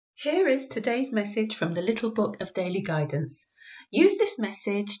Here is today's message from the Little Book of Daily Guidance. Use this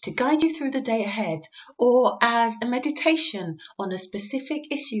message to guide you through the day ahead or as a meditation on a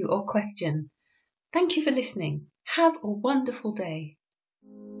specific issue or question. Thank you for listening. Have a wonderful day.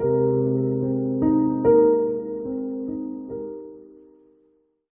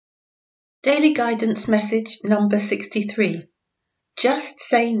 Daily Guidance message number 63. Just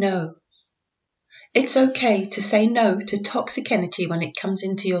say no. It's okay to say no to toxic energy when it comes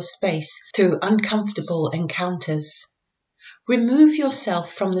into your space through uncomfortable encounters. Remove yourself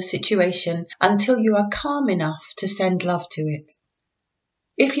from the situation until you are calm enough to send love to it.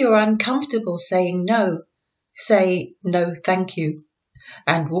 If you're uncomfortable saying no, say no thank you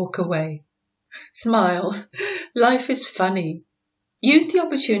and walk away. Smile. Life is funny. Use the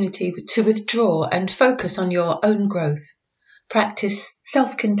opportunity to withdraw and focus on your own growth. Practice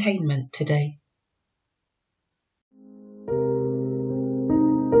self-containment today.